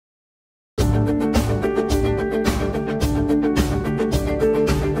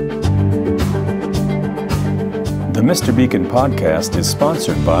Mr. Beacon podcast is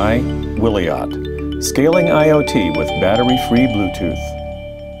sponsored by Wiliot, scaling IoT with battery-free Bluetooth.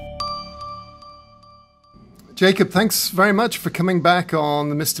 Jakub, thanks very much for coming back on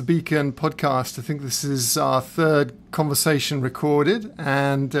the Mr. Beacon podcast. I think this is our third conversation recorded,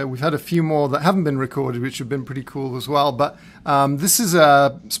 and we've had a few more that haven't been recorded, which have been pretty cool as well. But this is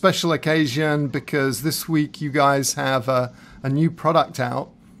a special occasion because this week you guys have a new product out.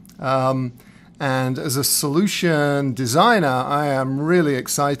 And as a solution designer, I am really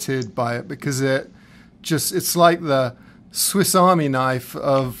excited by it because it's like the Swiss Army knife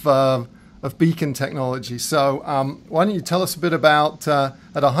of beacon technology. So why don't you tell us a bit about, at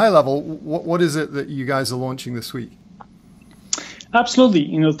a high level, what is it that you guys are launching this week?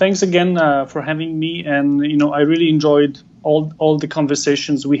 Absolutely. Thanks again for having me. And, I really enjoyed all the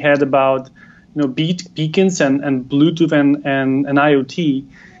conversations we had about, beacons and Bluetooth and IoT.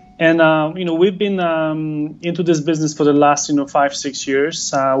 And, we've been into this business for the last, 5-6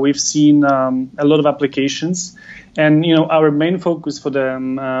 years. We've seen a lot of applications. And, our main focus for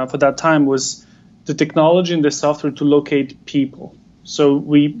that time was the technology and the software to locate people. So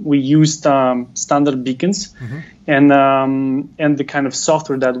we used standard beacons and the kind of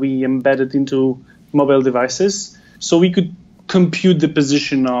software that we embedded into mobile devices so we could compute the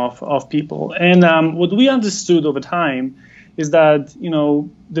position of people. And what we understood over time is that,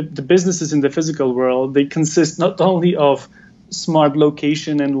 the businesses in the physical world, they consist not only of smart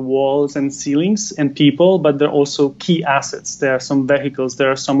location and walls and ceilings and people, but they're also key assets. There are some vehicles, there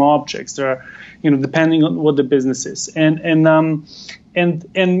are some objects, there are, depending on what the business is. And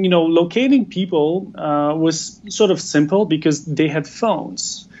locating people was sort of simple because they had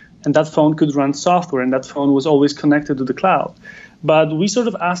phones, and that phone could run software, and that phone was always connected to the cloud. But we sort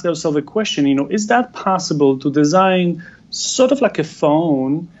of asked ourselves a question, is that possible to design sort of like a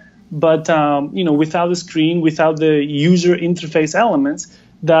phone, but without a screen, without the user interface elements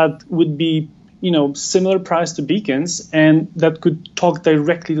that would be, similar price to beacons and that could talk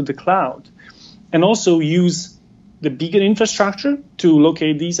directly to the cloud, and also use the beacon infrastructure to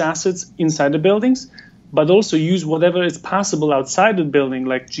locate these assets inside the buildings, but also use whatever is possible outside the building,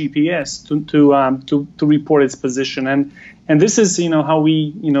 like GPS, to report its position. And this is, how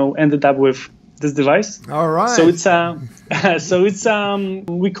we, ended up with this device. All right. So it's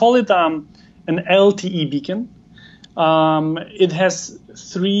we call it an LTE beacon. It has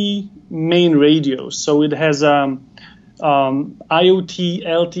 3 main radios. So it has IoT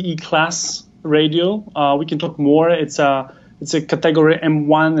LTE class radio. We can talk more. It's a category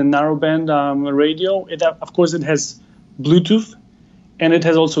M1 and narrowband radio. Of course, it has Bluetooth, and it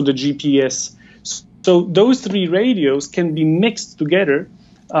has also the GPS. So those 3 radios can be mixed together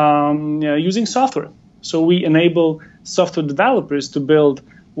using software. So we enable software developers to build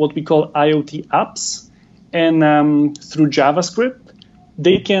what we call IoT apps, and through JavaScript,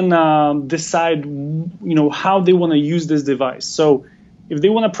 they can decide, how they want to use this device. So if they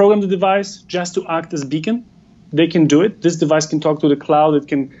want to program the device just to act as beacon, they can do it. This device can talk to the cloud. It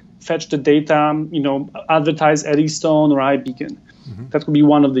can fetch the data, advertise Eddystone or iBeacon. That could be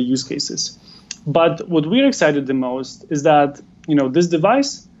one of the use cases. But what we're excited the most is that, this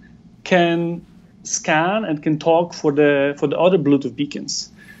device can scan and can talk for the other Bluetooth beacons.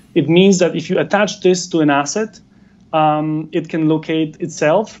 It means that if you attach this to an asset, it can locate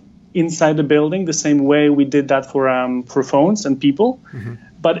itself inside the building the same way we did that for phones and people.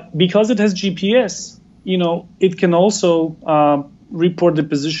 But because it has GPS, it can also report the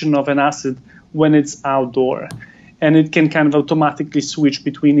position of an asset when it's outdoor, and it can kind of automatically switch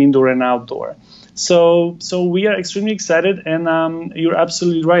between indoor and outdoor. So we are extremely excited, and you're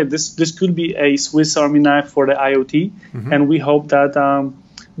absolutely right. This could be a Swiss Army knife for the IoT, and we hope that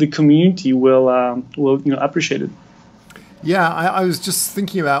the community will appreciate it. Yeah, I was just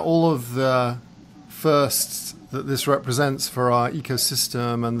thinking about all of the firsts that this represents for our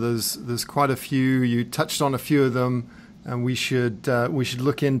ecosystem, and there's quite a few. You touched on a few of them, and we should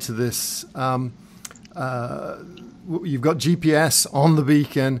look into this. You've got GPS on the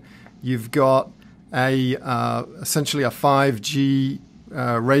beacon. You've got essentially a 5G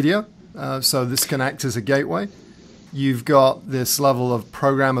radio, so this can act as a gateway. You've got this level of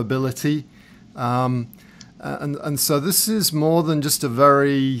programmability, and so this is more than just a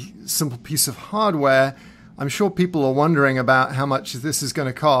very simple piece of hardware. I'm sure people are wondering about how much this is going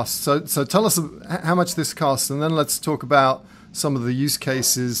to cost. So tell us how much this costs, and then let's talk about some of the use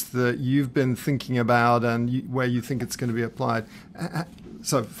cases that you've been thinking about and where you think it's going to be applied.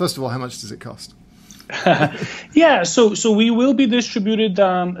 So first of all, how much does it cost? Yeah, so we will be distributed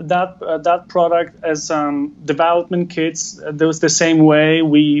that product as development kits. Those the same way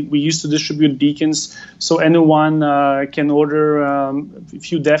we used to distribute beacons, so anyone can order a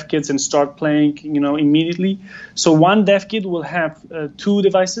few dev kits and start playing, immediately. So one dev kit will have 2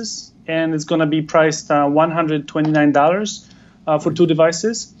 devices, and it's going to be priced $129 for 2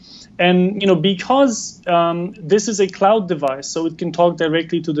 devices. And because this is a cloud device, so it can talk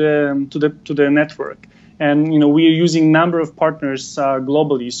directly to the network. And we are using a number of partners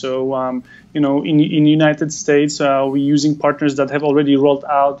globally. So in the United States, we're using partners that have already rolled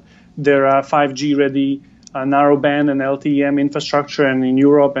out their 5G ready narrowband and LTE infrastructure, and in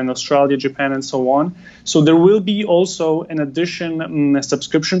Europe and Australia, Japan, and so on. So there will be also an addition a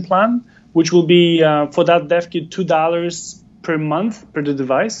subscription plan, which will be for that dev kit $2 per month per the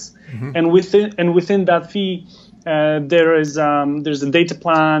device. Mm-hmm. And within that fee, there's a data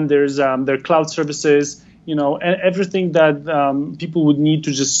plan, there's their cloud services, and everything that people would need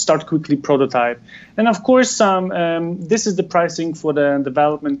to just start quickly prototype. And of course, this is the pricing for the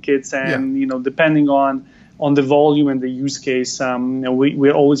development kits, and depending on the volume and the use case,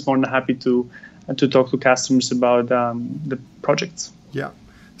 we're always more than happy to talk to customers about the projects. Yeah.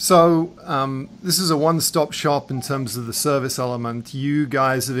 So this is a one-stop shop in terms of the service element. You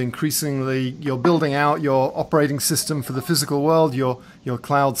guys have you're building out your operating system for the physical world, your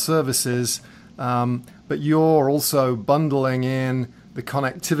cloud services, but you're also bundling in the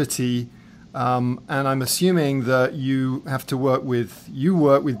connectivity. And I'm assuming that you work with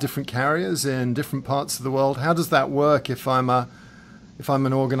different carriers in different parts of the world. How does that work if I'm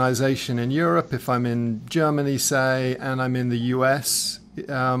an organization in Europe, if I'm in Germany, say, and I'm in the US?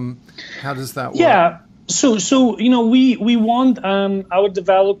 How does that work? Yeah, so we want our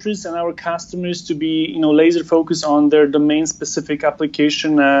developers and our customers to be laser focused on their domain specific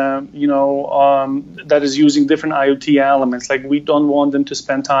application that is using different IoT elements. Like, we don't want them to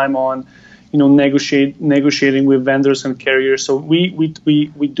spend time on negotiating with vendors and carriers. So we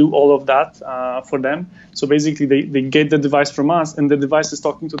do all of that for them. So basically they get the device from us, and the device is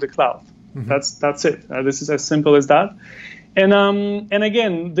talking to the cloud. Mm-hmm. That's it. This is as simple as that. And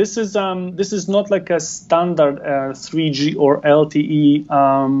again, this is not like a standard 3G or LTE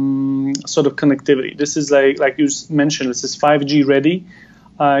sort of connectivity. This is like you mentioned, this is 5G ready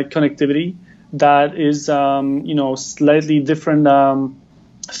connectivity that is slightly different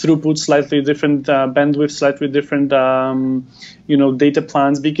throughput, slightly different bandwidth, slightly different data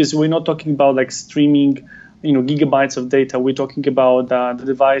plans, because we're not talking about like streaming gigabytes of data. We're talking about the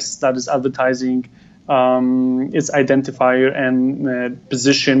device that is advertising its identifier and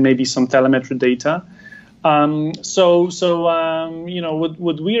position, maybe some telemetry data. So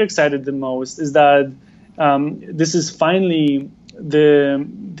what we're excited the most is that this is finally the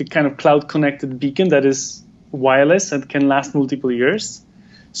kind of cloud connected beacon that is wireless and can last multiple years.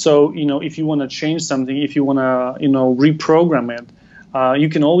 So if you want to change something, if you want to reprogram it, you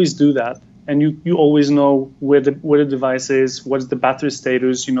can always do that, and you always know where the device is, what is the battery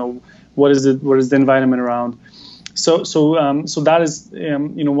status, what is the environment around. So that is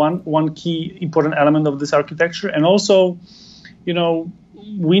one key important element of this architecture. And also,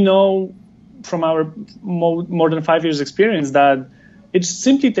 we know from our more than 5 years experience that it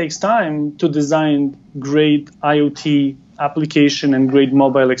simply takes time to design great IoT application and great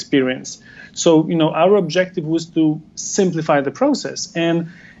mobile experience. So our objective was to simplify the process. And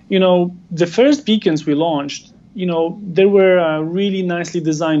the first beacons we launched, there were really nicely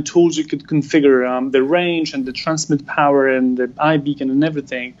designed tools you could configure the range and the transmit power and the iBeacon and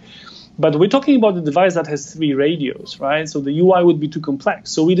everything. But we're talking about the device that has 3 radios, right? So the UI would be too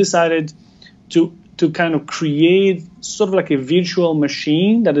complex. So we decided to kind of create sort of like a virtual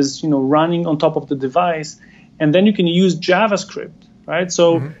machine that is running on top of the device, and then you can use JavaScript, right?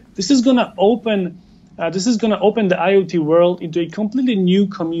 So this is going to open the IoT world into a completely new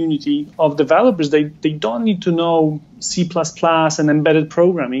community of developers. They don't need to know C++ and embedded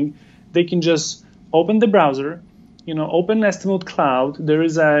programming. They can just open the browser, open Estimote Cloud. There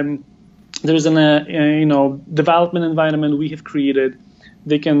is an development environment we have created.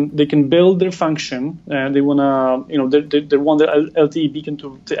 They can build their function. They want the LTE beacon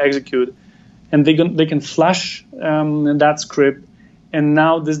to execute, and they can flash that script. And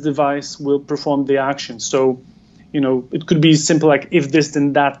now this device will perform the action. So, it could be simple, like if this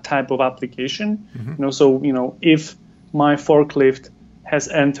then that type of application. So, if my forklift has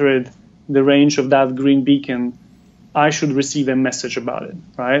entered the range of that green beacon, I should receive a message about it,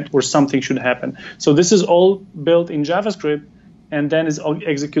 right? Or something should happen. So this is all built in JavaScript, and then is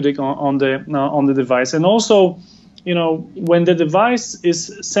executing on the device. And also, when the device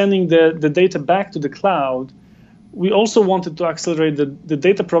is sending the data back to the cloud, we also wanted to accelerate the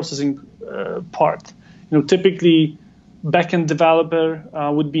data processing part. Typically, backend developer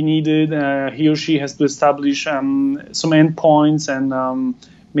would be needed. He or she has to establish some endpoints and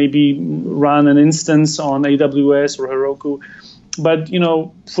maybe run an instance on AWS or Heroku. But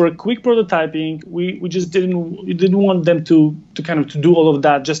for a quick prototyping, we just didn't want them to do all of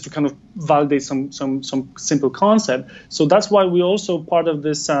that just to kind of validate some simple concept. So that's why we also, part of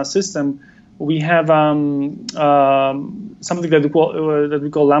this system, we have something that we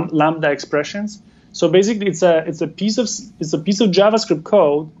call lambda expressions. So basically, it's a piece of JavaScript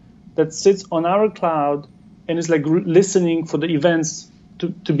code that sits on our cloud and is like listening for the events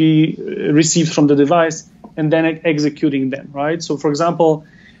to be received from the device and then executing them, right? So for example,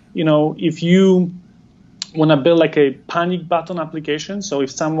 if you want to build like a panic button application, so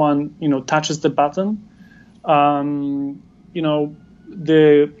if someone touches the button, the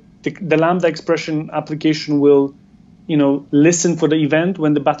lambda expression application will listen for the event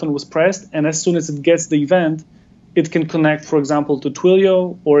when the button was pressed, and as soon as it gets the event, it can connect, for example, to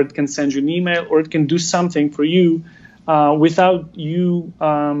Twilio, or it can send you an email, or it can do something for you without you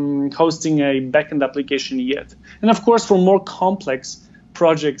hosting a backend application yet. And of course, for more complex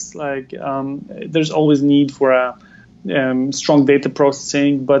projects, like there's always need for a strong data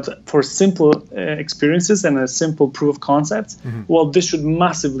processing, but for simple experiences and a simple proof of concept, well, this should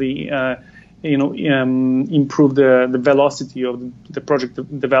massively improve the velocity of the project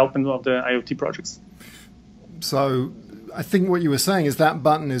development of the IoT projects. So I think what you were saying is that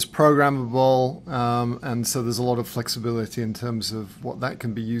button is programmable, and so there's a lot of flexibility in terms of what that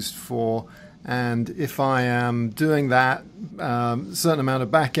can be used for. And if I am doing that certain amount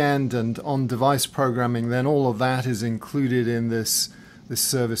of back-end and on-device programming, then all of that is included in this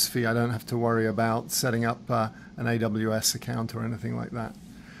service fee. I don't have to worry about setting up an AWS account or anything like that.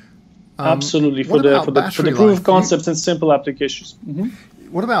 Absolutely, for the proof of concepts and simple applications.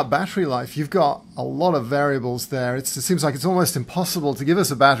 What about battery life? You've got a lot of variables there. It seems like it's almost impossible to give us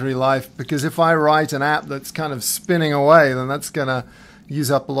a battery life, because if I write an app that's kind of spinning away, then that's going to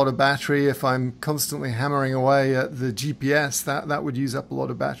use up a lot of battery. If I'm constantly hammering away at the GPS, that would use up a lot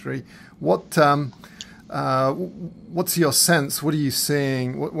of battery. What's your sense? What are you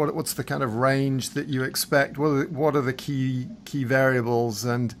seeing? What's the kind of range that you expect? What are the key variables,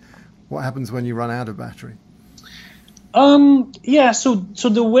 and what happens when you run out of battery? So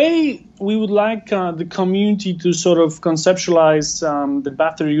the way we would like the community to sort of conceptualize the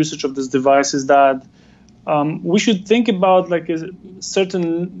battery usage of this device is that we should think about like a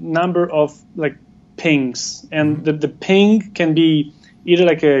certain number of like pings, and the ping can be either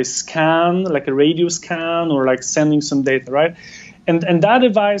like a scan, like a radio scan, or like sending some data, right? And that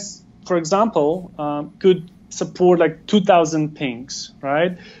device, for example, could support like 2,000 pings,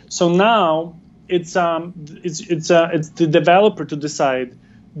 right? So now it's the developer to decide: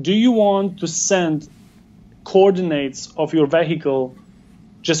 do you want to send coordinates of your vehicle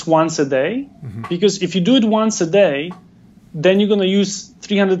just once a day? Because if you do it once a day, then you're going to use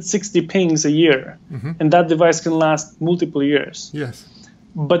 360 pings a year, and that device can last multiple years. Yes.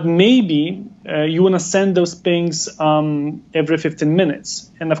 But maybe you want to send those pings every 15 minutes,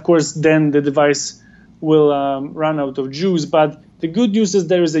 and of course then the device will run out of juice. But the good news is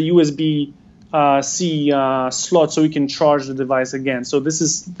there is a USB C slot, so you can charge the device again. So this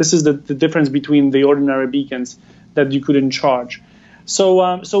is the difference between the ordinary beacons that you couldn't charge.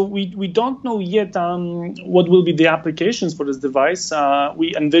 So we don't know yet what will be the applications for this device.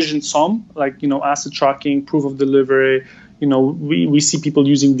 We envision some, like asset tracking, proof of delivery. We see people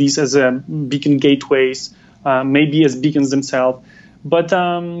using these as beacon gateways, maybe as beacons themselves. But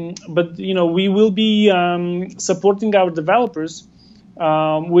we will be supporting our developers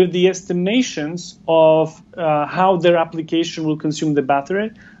with the estimations of how their application will consume the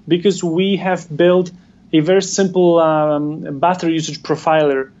battery, because we have built a very simple battery usage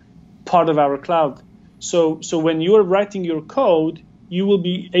profiler part of our cloud. So when you are writing your code, you will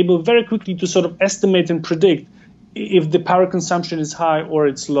be able very quickly to sort of estimate and predict if the power consumption is high or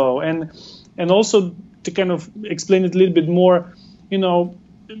it's low. And also to kind of explain it a little bit more,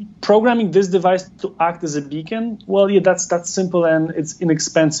 programming this device to act as a beacon, well, yeah, that's simple and it's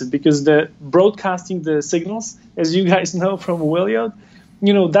inexpensive, because the broadcasting the signals, as you guys know from Wiliot,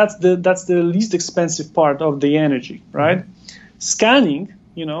 that's the least expensive part of the energy, right? Scanning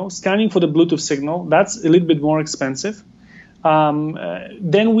for the Bluetooth signal, that's a little bit more expensive.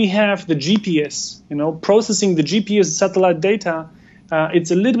 Then we have the GPS, processing the GPS satellite data.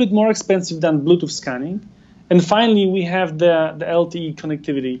 It's a little bit more expensive than Bluetooth scanning. And finally, we have the LTE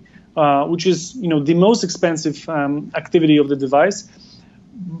connectivity, which is the most expensive activity of the device,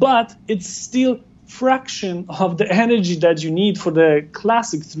 but it's still fraction of the energy that you need for the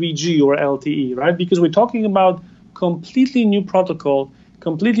classic 3G or LTE, right? Because we're talking about completely new protocol,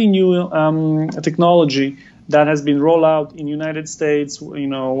 completely new technology that has been rolled out in United States,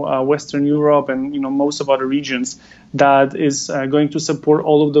 Western Europe, and most of other regions that is going to support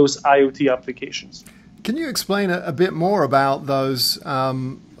all of those IoT applications. Can you explain a bit more about those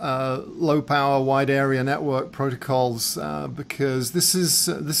low power, wide area network protocols? Because this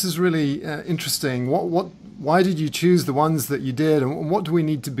is really interesting. Why did you choose the ones that you did, and what do we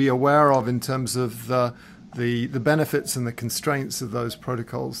need to be aware of in terms of the benefits and the constraints of those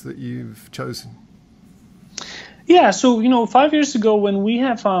protocols that you've chosen? Yeah, so 5 years ago when we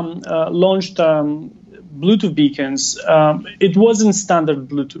have launched Bluetooth beacons, it wasn't standard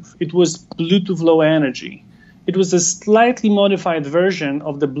Bluetooth. It was Bluetooth low energy. It was a slightly modified version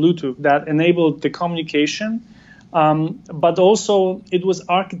of the Bluetooth that enabled the communication, but also it was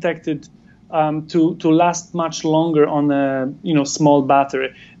architected to last much longer on a small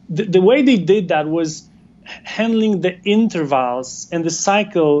battery. The way they did that was handling the intervals and the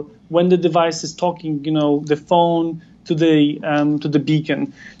cycle when the device is talking, the phone to the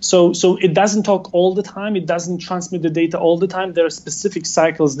beacon. So it doesn't talk all the time. It doesn't transmit the data all the time. There are specific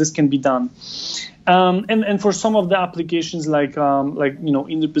cycles this can be done. And for some of the applications like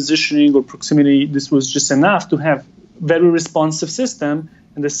interpositioning or proximity, this was just enough to have very responsive system,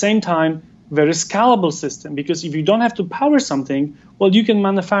 at the same time very scalable system. Because if you don't have to power something, well, you can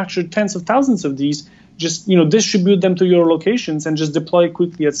manufacture tens of thousands of these, just distribute them to your locations and just deploy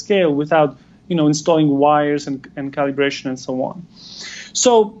quickly at scale without installing wires and calibration and so on.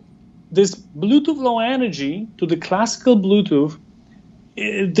 So this Bluetooth low energy to the classical Bluetooth,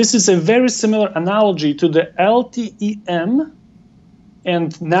 this is a very similar analogy to the LTE-M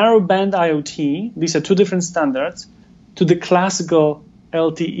and narrowband IoT. These are two different standards to the classical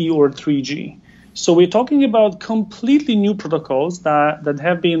LTE or 3G. So we're talking about completely new protocols that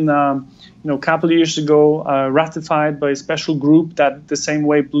have been, a couple of years ago, ratified by a special group that the same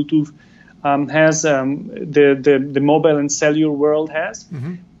way Bluetooth has the mobile and cellular world has.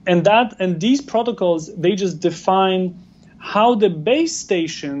 Mm-hmm. And these protocols, they just define how the base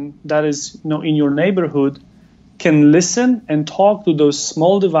station that is in your neighborhood can listen and talk to those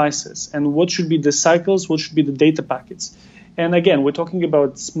small devices, and what should be the cycles, what should be the data packets. And again, we're talking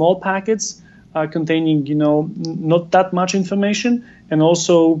about small packets containing not that much information, and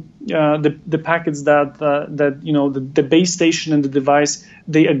also the packets that the base station and the device,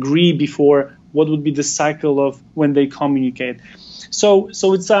 they agree before what would be the cycle of when they communicate. So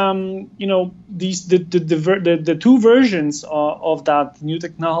it's the two versions of that new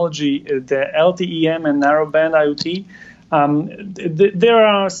technology, the LTE-M and narrowband IoT. There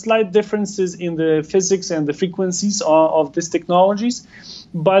are slight differences in the physics and the frequencies of these technologies,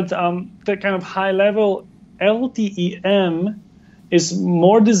 but the kind of high level LTE-M is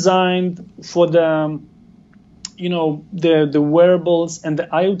more designed for the wearables and the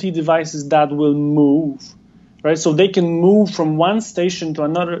IoT devices that will move, right? So they can move from one station to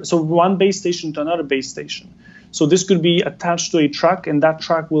another, so one base station to another base station. So this could be attached to a truck, and that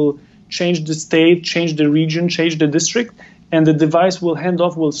truck will change the state, change the region, change the district, and the device will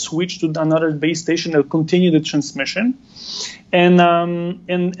will switch to another base station and continue the transmission. And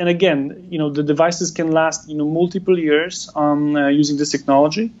again, the devices can last multiple years using this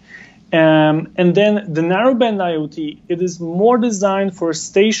technology. And then the narrowband IoT, it is more designed for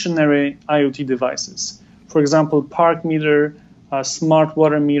stationary IoT devices. For example, park meter, smart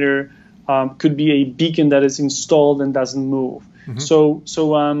water meter, could be a beacon that is installed and doesn't move. Mm-hmm.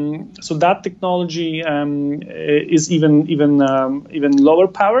 So that technology is even lower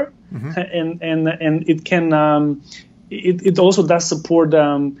power, mm-hmm. and it can it also does support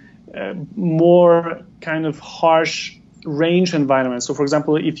more kind of harsh range environments. So, for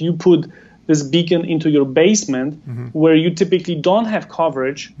example, if you put this beacon into your basement, mm-hmm. where you typically don't have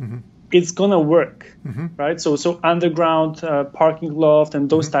coverage, mm-hmm. it's gonna work, mm-hmm. right? So underground parking loft and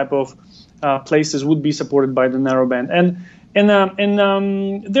those mm-hmm. type of places would be supported by the narrowband.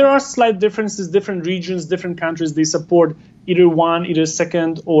 And there are slight differences. Different regions, different countries, they support either one, either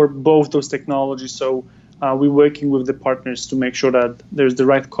second, or both those technologies. So we're working with the partners to make sure that there's the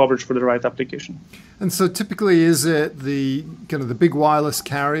right coverage for the right application. And so typically, is it the kind of the big wireless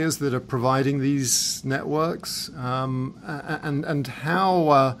carriers that are providing these networks? And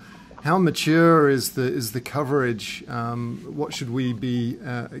how mature is the coverage? What should we be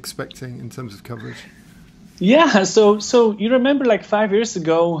expecting in terms of coverage? Yeah, so you remember like 5 years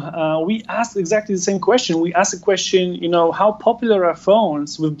ago, we asked exactly the same question. We asked the question, how popular are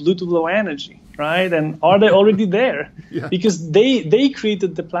phones with Bluetooth Low Energy, right? And are they already there? Yeah. Because they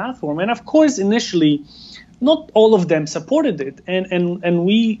created the platform. And of course, initially, not all of them supported it. And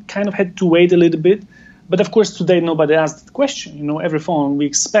we kind of had to wait a little bit. But of course, today, nobody asked the question. Every phone we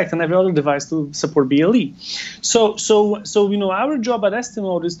expect and every other device to support BLE. So our job at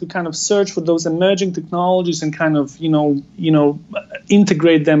Estimote is to kind of search for those emerging technologies and kind of,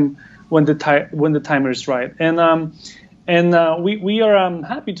 integrate them when the timer is right. And we are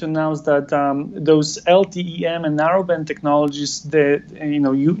happy to announce that those LTE-M and narrowband technologies,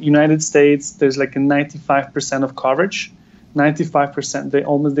 United States, there's like a 95% of coverage, 95%,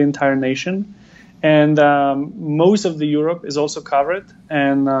 almost the entire nation. And most of the Europe is also covered,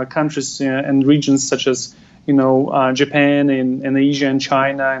 and countries and regions such as, Japan and Asia and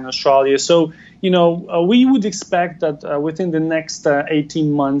China and Australia. So, we would expect that within the next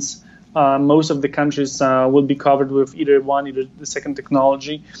 18 months, most of the countries will be covered with either the second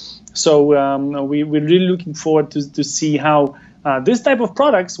technology. So we're really looking forward to see how this type of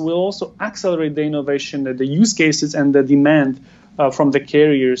products will also accelerate the innovation, the use cases, and the demand from the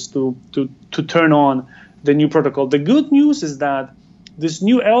carriers to turn on the new protocol. The good news is that this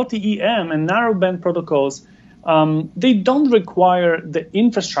new LTE-M and narrowband protocols, they don't require the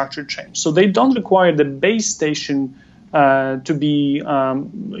infrastructure change. So they don't require the base station to be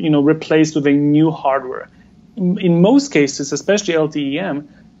replaced with a new hardware. In most cases, especially LTE-M,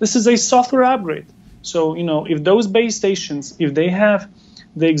 this is a software upgrade. So if those base stations, if they have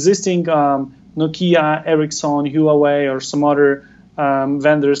the existing Nokia, Ericsson, Huawei, or some other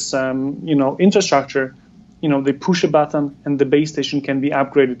vendors, infrastructure, they push a button and the base station can be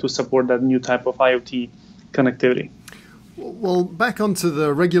upgraded to support that new type of IoT connectivity. Well, back onto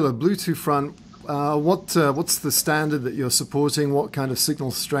the regular Bluetooth front, what's the standard that you're supporting? What kind of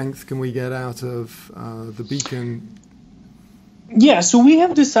signal strength can we get out of the beacon? Yeah, so we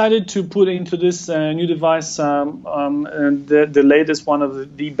have decided to put into this new device the latest, one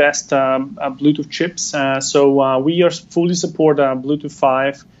of the best Bluetooth chips. So we are fully support Bluetooth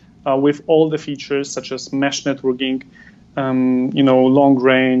 5 with all the features such as mesh networking, long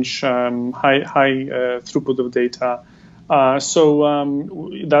range, high throughput of data. So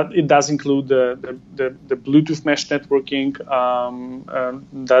that it does include the Bluetooth mesh networking.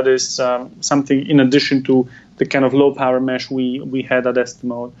 That is something in addition to the kind of low power mesh we had at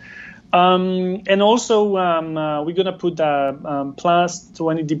Estimote. And also we're going to put a plus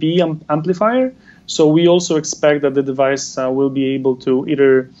 20 dB amplifier. So we also expect that the device will be able to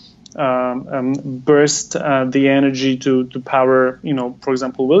either burst the energy to power, for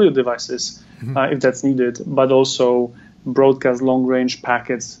example, Wiliot devices, if that's needed, but also broadcast long-range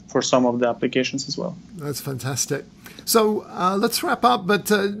packets for some of the applications as well. That's fantastic. So let's wrap up, but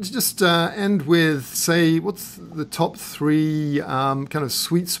just end with, say, what's the top 3 kind of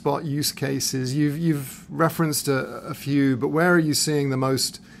sweet spot use cases? You've referenced a few, but where are you seeing the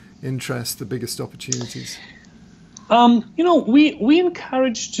most interest, the biggest opportunities? We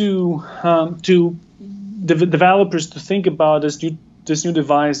encourage to developers to think about this new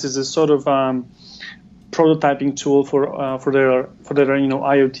device as a sort of prototyping tool for their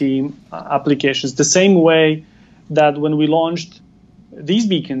IoT applications. The same way that when we launched these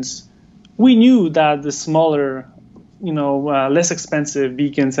beacons, we knew that the smaller, less expensive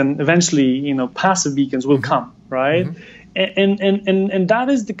beacons and eventually, passive beacons will come, right? Mm-hmm. And that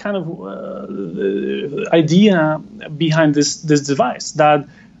is the kind of idea behind this device, that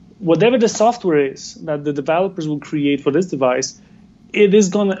whatever the software is that the developers will create for this device, it is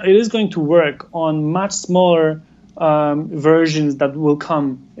going to work on much smaller versions that will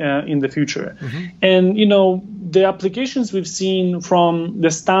come in the future. Mm-hmm. And the applications we've seen from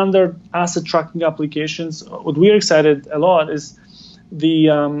the standard asset tracking applications, what we're excited a lot is the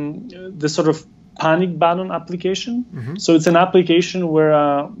sort of panic button application. Mm-hmm. So it's an application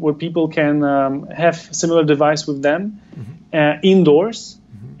where people can have similar device with them indoors,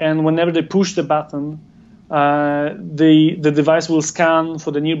 and whenever they push the button, the device will scan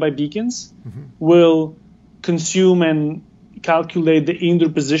for the nearby beacons, will consume and calculate the indoor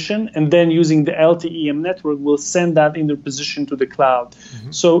position, and then using the LTE-M network will send that indoor position to the cloud.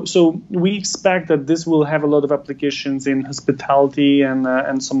 So we expect that this will have a lot of applications in hospitality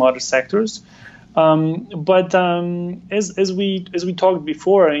and some other sectors. But as we talked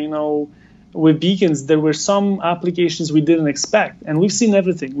before, with beacons, there were some applications we didn't expect, and we've seen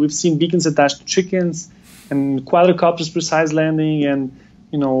everything. We've seen beacons attached to chickens and quadricopters precise landing, and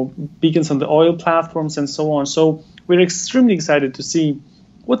beacons on the oil platforms and so on. So we're extremely excited to see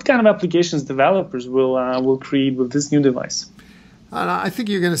what kind of applications developers will create with this new device. And I think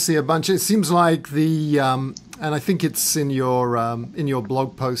you're going to see a bunch. It seems like and I think it's in your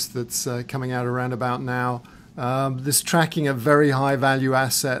blog post that's coming out around about now. This tracking of very high value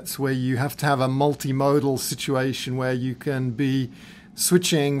assets, where you have to have a multimodal situation where you can be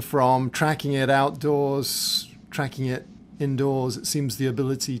switching from tracking it outdoors, tracking it indoors. It seems the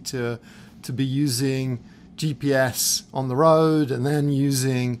ability to be using GPS on the road and then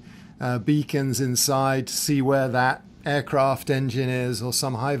using beacons inside to see where that aircraft engine is or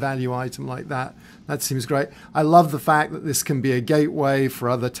some high value item like that. That seems great. I love the fact that this can be a gateway for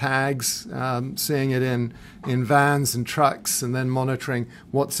other tags, seeing it in vans and trucks and then monitoring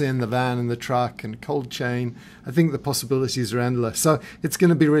what's in the van and the truck and cold chain. I think the possibilities are endless. So it's going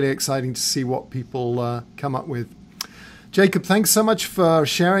to be really exciting to see what people come up with. Jakub, thanks so much for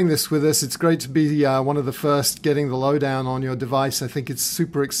sharing this with us. It's great to be one of the first getting the lowdown on your device. I think it's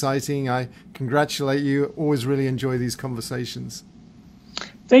super exciting. I congratulate you. Always really enjoy these conversations.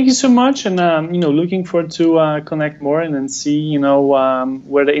 Thank you so much, and looking forward to connect more and then see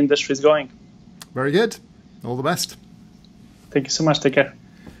where the industry is going. Very good. All the best. Thank you so much. Take care.